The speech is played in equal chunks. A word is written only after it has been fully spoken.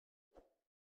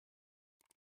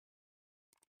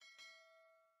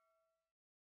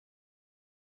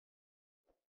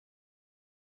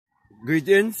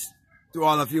Greetings to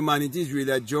all of humanity. It's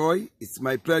really a joy. It's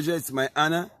my pleasure. It's my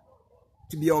honor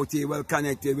to be out here well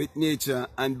connected with nature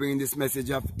and bring this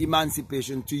message of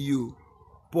emancipation to you,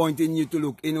 pointing you to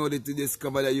look in order to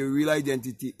discover that your real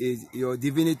identity is your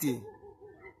divinity.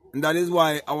 And that is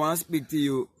why I want to speak to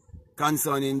you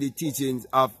concerning the teachings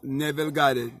of Neville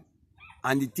Goddard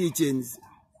and the teachings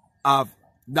of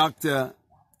Dr.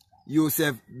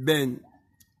 Yosef Ben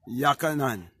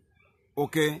Jochannan.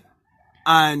 Okay?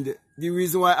 And the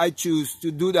reason why I choose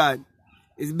to do that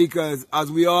is because, as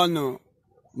we all know,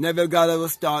 Neville Goddard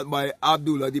was taught by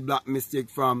Abdullah, the black mystic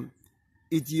from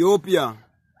Ethiopia.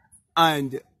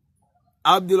 And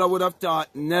Abdullah would have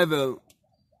taught Neville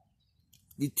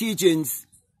the teachings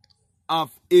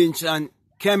of ancient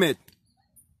Kemetic.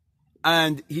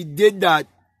 And he did that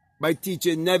by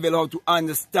teaching Neville how to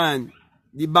understand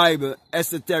the Bible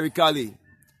esoterically,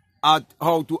 how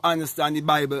to understand the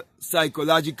Bible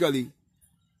psychologically,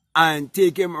 and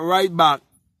take him right back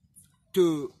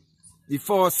to the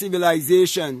first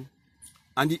civilization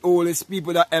and the oldest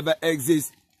people that ever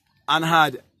exist and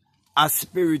had a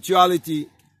spirituality,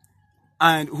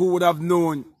 and who would have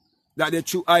known that their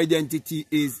true identity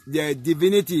is their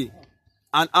divinity.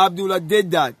 And Abdullah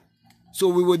did that so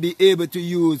we would be able to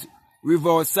use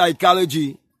reverse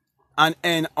psychology and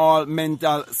end all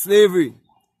mental slavery.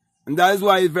 And that is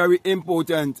why it's very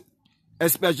important,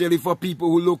 especially for people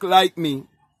who look like me,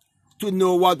 to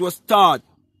know what was taught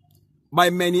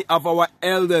by many of our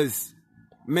elders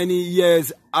many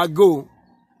years ago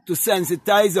to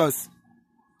sensitize us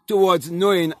towards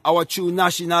knowing our true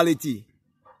nationality,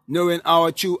 knowing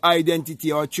our true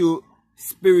identity, our true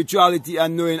spirituality,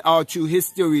 and knowing our true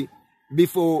history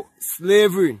before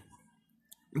slavery.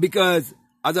 Because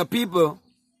as a people,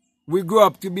 we grew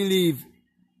up to believe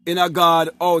in a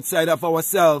God outside of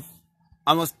ourselves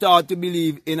and was taught to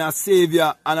believe in a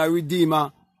Savior and a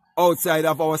Redeemer outside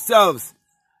of ourselves.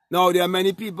 Now, there are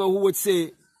many people who would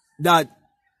say that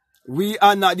we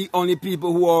are not the only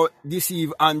people who are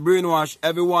deceived and brainwashed.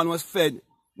 Everyone was fed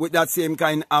with that same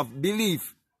kind of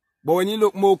belief. But when you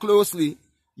look more closely,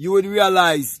 you would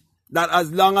realize that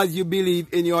as long as you believe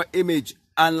in your image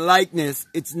and likeness,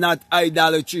 it's not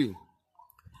idolatry.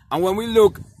 And when we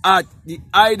look at the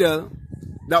idol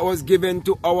that was given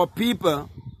to our people,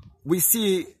 we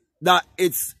see that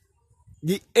it's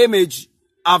the image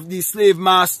of the slave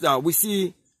master. We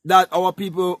see that our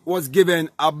people was given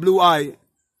a blue eye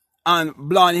and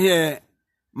blonde hair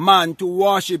man to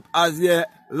worship as their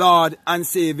Lord and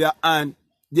Savior and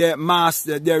their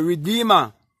master, their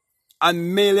Redeemer.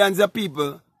 And millions of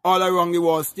people all around the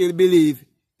world still believe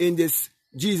in this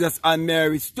Jesus and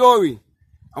Mary story.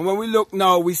 And when we look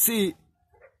now, we see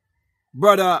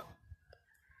Brother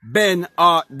Ben,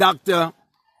 Dr.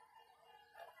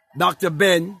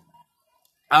 Ben,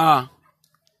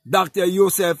 Dr.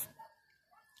 Yosef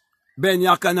Ben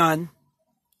Jochannan,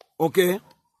 okay?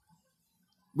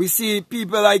 We see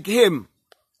people like him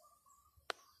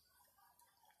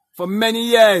for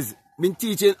many years been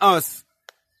teaching us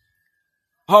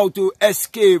how to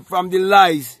escape from the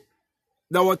lies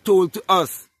that were told to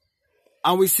us.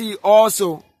 And we see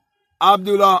also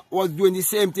Abdullah was doing the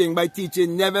same thing by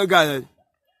teaching Neville Goddard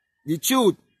the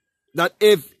truth that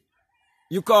if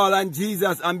you call on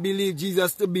Jesus and believe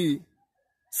Jesus to be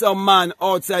some man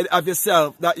outside of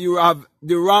yourself, that you have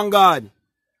the wrong God.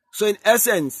 So in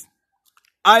essence,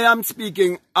 I am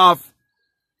speaking of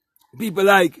people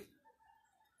like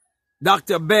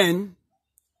Dr. Ben,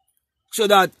 so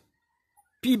that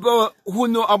people who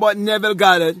know about Neville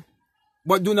Goddard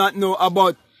but do not know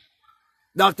about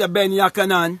Dr. Ben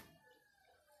Jochannan,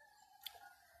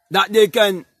 that they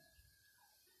can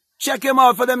check him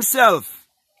out for themselves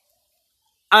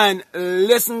and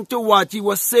listen to what he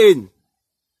was saying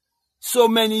so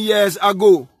many years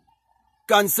ago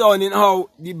concerning how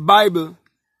the Bible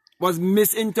was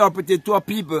misinterpreted to a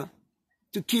people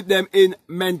to keep them in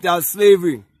mental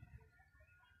slavery.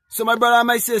 So my brother and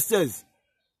my sisters,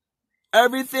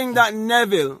 everything that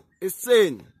Neville is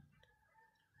saying,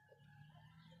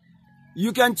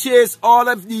 you can chase all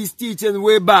of these teachings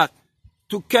way back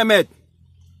to Kemet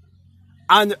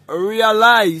and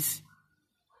realize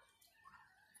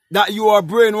that you are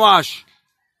brainwashed,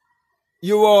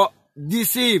 you are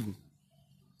deceived.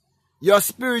 Your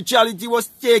spirituality was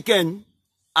taken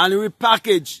and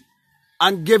repackaged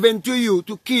and given to you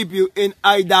to keep you in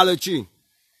idolatry.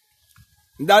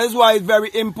 That is why it's very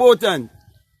important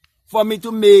for me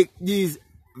to make these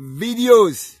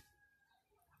videos,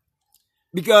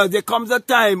 because there comes a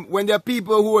time when there are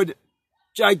people who would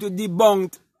try to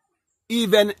debunk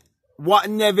even what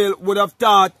Neville would have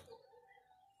taught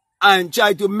and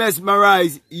try to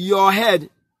mesmerize your head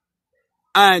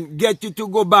and get you to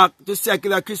go back to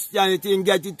secular Christianity and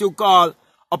get you to call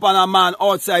upon a man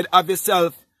outside of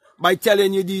yourself by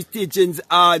telling you these teachings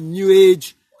are New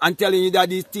Age and telling you that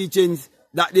these teachings,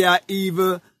 that they are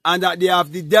evil and that they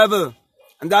have the devil.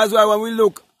 And that's why when we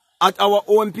look at our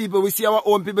own people, we see our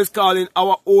own people calling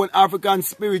our own African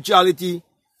spirituality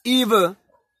evil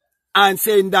and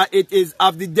saying that it is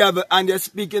of the devil, and they're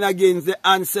speaking against the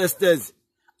ancestors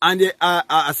and they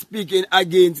are speaking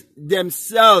against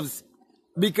themselves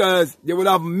because they would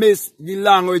have missed the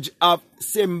language of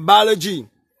symbology,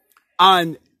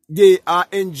 and they are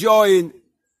enjoying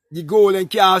the golden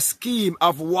calf scheme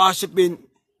of worshipping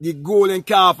the golden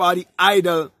calf or the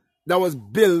idol that was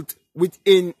built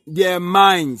within their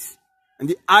minds. And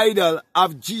the idol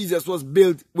of Jesus was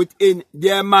built within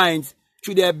their minds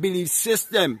through their belief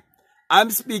system. I'm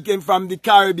speaking from the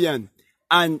Caribbean,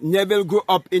 and Neville grew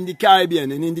up in the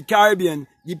Caribbean, and in the Caribbean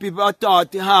the people are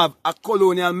taught to have a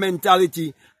colonial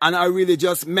mentality and a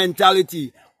religious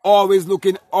mentality, always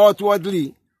looking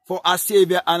outwardly for a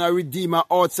savior and a redeemer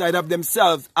outside of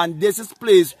themselves. And this is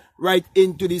placed right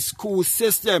into the school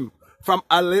system. From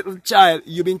a little child,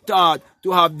 you've been taught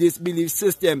to have this belief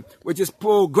system, which is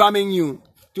programming you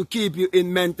to keep you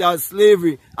in mental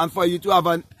slavery and for you to have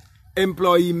an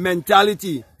employee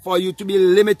mentality, for you to be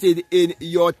limited in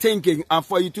your thinking and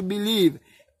for you to believe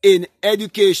in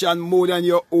education more than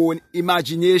your own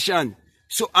imagination.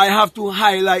 So I have to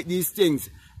highlight these things.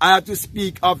 I have to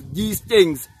speak of these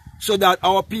things so that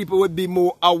our people would be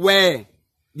more aware.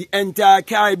 The entire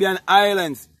Caribbean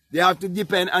islands, they have to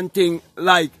depend on things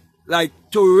like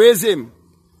tourism.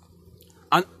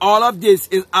 And all of this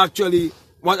is actually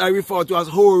what I refer to as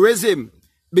horism,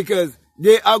 because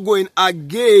they are going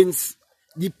against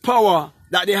the power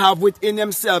that they have within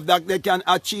themselves, that they can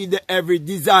achieve their every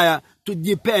desire to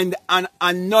depend on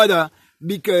another,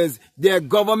 because their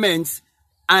governments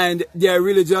and their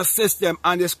religious system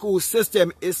and the school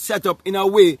system is set up in a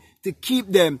way to keep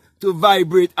them to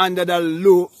vibrate under the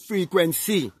low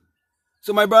frequency.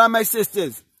 So my brother and my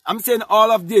sisters, I'm saying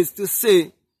all of this to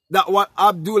say that what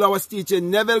Abdullah was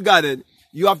teaching Neville Goddard,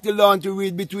 you have to learn to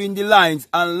read between the lines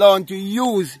and learn to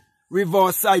use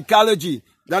reverse psychology.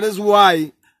 That is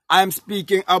why I'm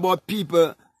speaking about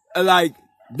people like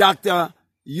Dr.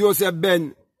 Yosef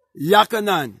Ben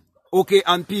Jochannan, okay,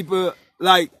 and people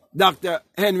like Dr.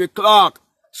 Henry Clark.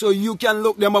 So you can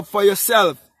look them up for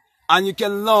yourself and you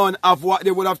can learn of what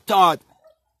they would have taught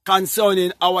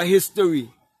concerning our history,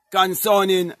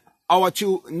 concerning our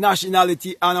true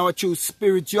nationality and our true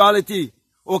spirituality.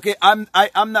 Okay, I'm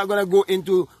not going to go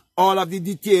into all of the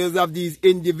details of these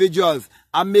individuals.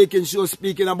 I'm making sure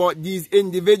speaking about these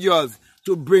individuals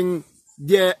to bring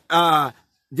their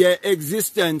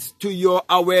existence to your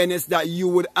awareness, that you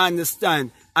would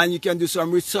understand and you can do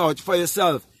some research for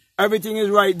yourself. Everything is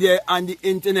right there on the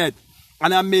internet,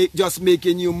 and I'm just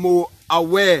making you more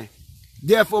aware.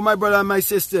 Therefore, my brother and my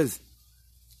sisters,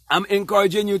 I'm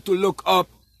encouraging you to look up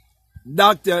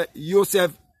Dr.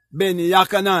 Yosef Ben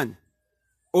Jochannan.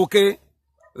 Okay?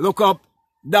 Look up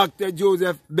Dr.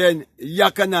 Joseph Ben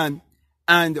Jochannan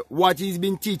and what he's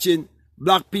been teaching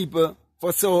black people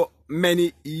for so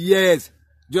many years.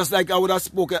 Just like I would have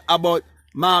spoken about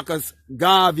Marcus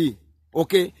Garvey.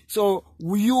 Okay? So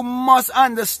you must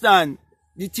understand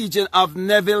the teaching of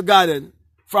Neville Goddard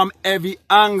from every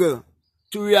angle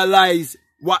to realize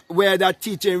where that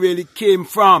teaching really came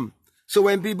from. So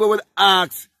when people would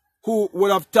ask who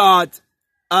would have taught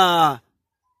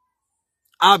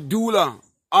Abdullah,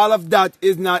 all of that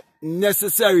is not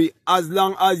necessary as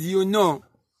long as you know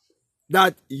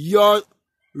that your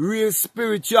real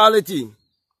spirituality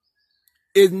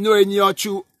is knowing your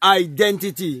true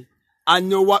identity and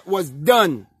know what was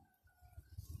done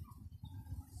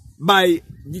by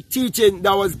the teaching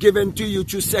that was given to you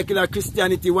through secular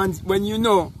Christianity. When you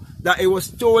know that it was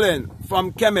stolen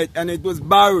from Kemetic and it was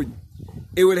borrowed,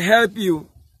 it will help you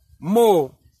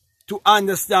more to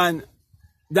understand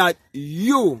that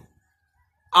you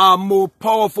are more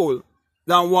powerful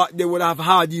than what they would have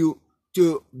had you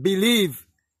to believe.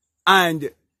 And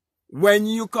when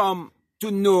you come to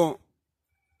know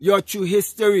your true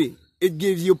history, it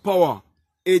gives you power.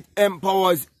 It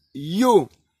empowers you,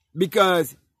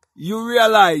 because you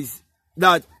realize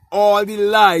that all the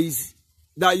lies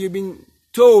that you've been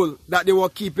told that they were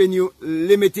keeping you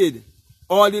limited,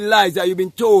 all the lies that you've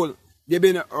been told, they've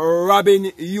been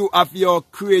robbing you of your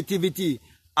creativity.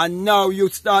 And now you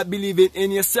start believing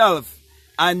in yourself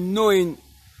and knowing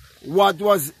what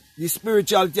was the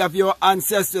spirituality of your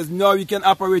ancestors. Now you can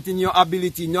operate in your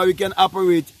ability. Now you can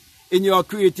operate in your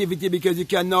creativity, because you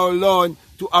can now learn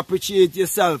to appreciate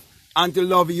yourself and to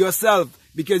love yourself,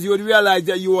 because you would realize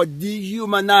that you are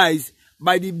dehumanized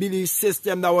by the belief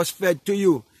system that was fed to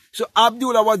you. So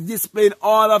Abdullah was displaying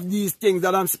all of these things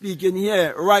that I'm speaking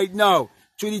here right now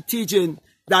through the teaching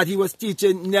that he was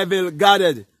teaching Neville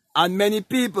Goddard. And many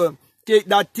people take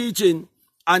that teaching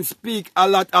and speak a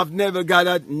lot of Neville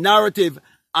Goddard narrative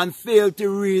and fail to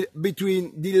read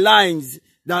between the lines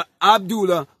that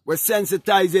Abdullah was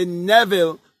sensitizing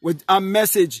Neville with a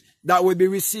message that would be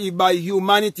received by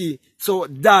humanity, so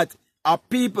that a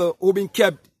people who've been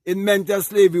kept in mental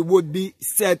slavery would be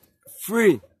set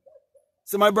free.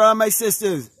 So my brother and my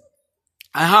sisters,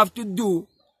 I have to do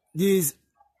these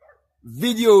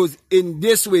videos in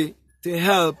this way to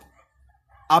help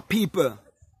our people.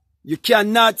 You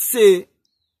cannot say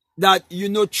that you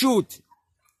know truth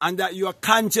and that you are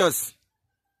conscious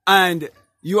and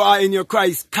you are in your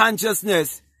Christ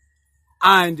consciousness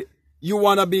and you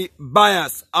want to be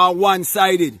biased or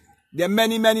one-sided. There are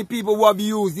many people who have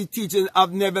used the teaching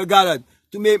of Neville Goddard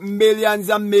to make millions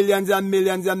and millions and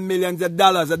millions and millions of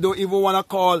dollars. I don't even want to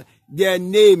call their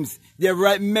names. They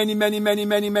write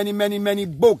many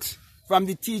books from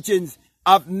the teachings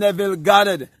of Neville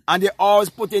Goddard, and they always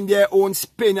put in their own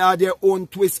spin or their own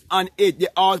twist on it. They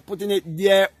always putting it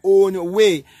their own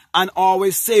way and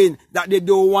always saying that they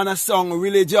don't want to sound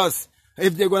religious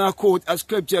if they're going to quote a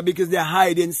scripture because they're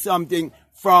hiding something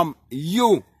from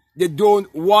you. They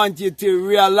don't want you to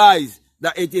realize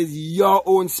that it is your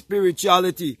own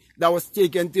spirituality that was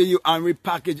taken to you and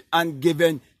repackaged and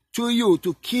given to you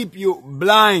to keep you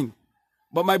blind.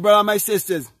 But my brother and my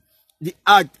sisters, the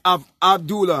act of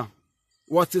Abdullah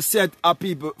was to set our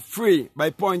people free by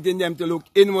pointing them to look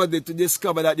inwardly to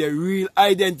discover that their real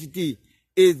identity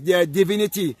is their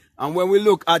divinity. And when we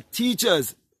look at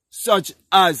teachers such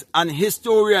as and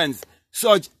historians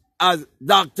such as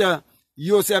Dr.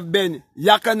 Yosef Ben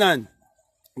Jochannan,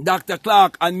 Dr.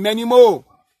 Clark, and many more,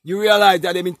 you realize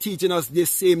that they've been teaching us this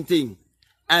same thing.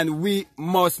 And we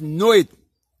must know it,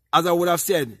 as I would have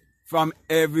said, from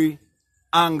every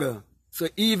angle. So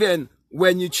even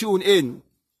when you tune in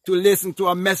to listen to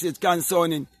a message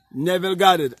concerning Neville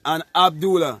Goddard and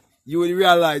Abdullah, you will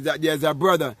realize that there's a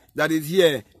brother that is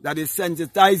here that is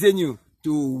sensitizing you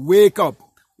to wake up.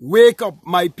 Wake up,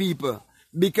 my people,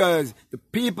 because the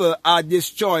people are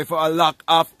destroyed for a lack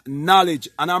of knowledge,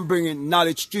 and I'm bringing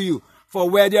knowledge to you. For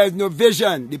where there is no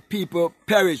vision, the people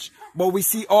perish. But we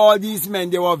see all these men,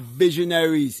 they were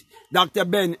visionaries. Dr.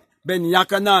 Ben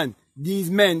Jochannan, these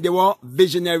men, they were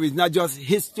visionaries, not just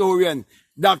historians.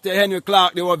 Dr. Henry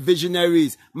Clark, they were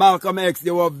visionaries. Malcolm X, they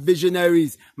were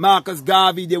visionaries. Marcus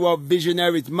Garvey, they were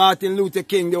visionaries. Martin Luther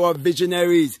King, they were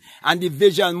visionaries. And the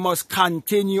vision must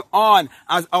continue on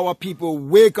as our people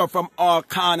wake up from all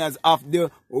corners of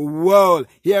the world.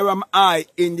 Here am I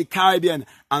in the Caribbean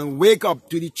and wake up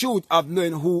to the truth of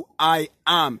knowing who I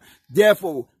am.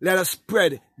 Therefore, let us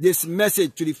spread this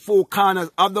message to the four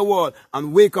corners of the world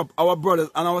and wake up our brothers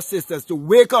and our sisters to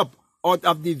wake up out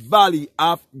of the valley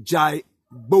of dry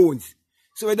bones.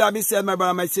 So with that being said, my brother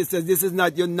and my sisters, this is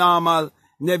not your normal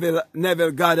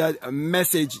Neville Goddard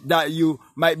message that you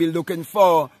might be looking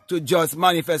for to just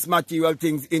manifest material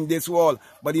things in this world.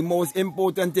 But the most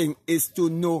important thing is to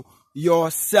know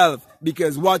yourself,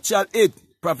 because what shall it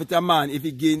profit a man if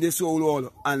he gain the whole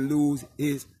world and lose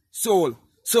his soul?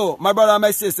 So my brother and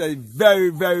my sister, it's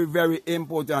very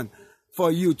important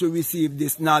for you to receive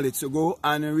this knowledge. So go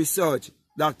and research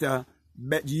Dr.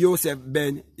 Yosef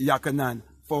Ben Jochannan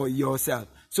for yourself.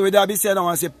 So with that being said, I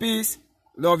want to say peace,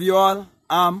 love you all,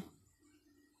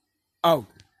 out.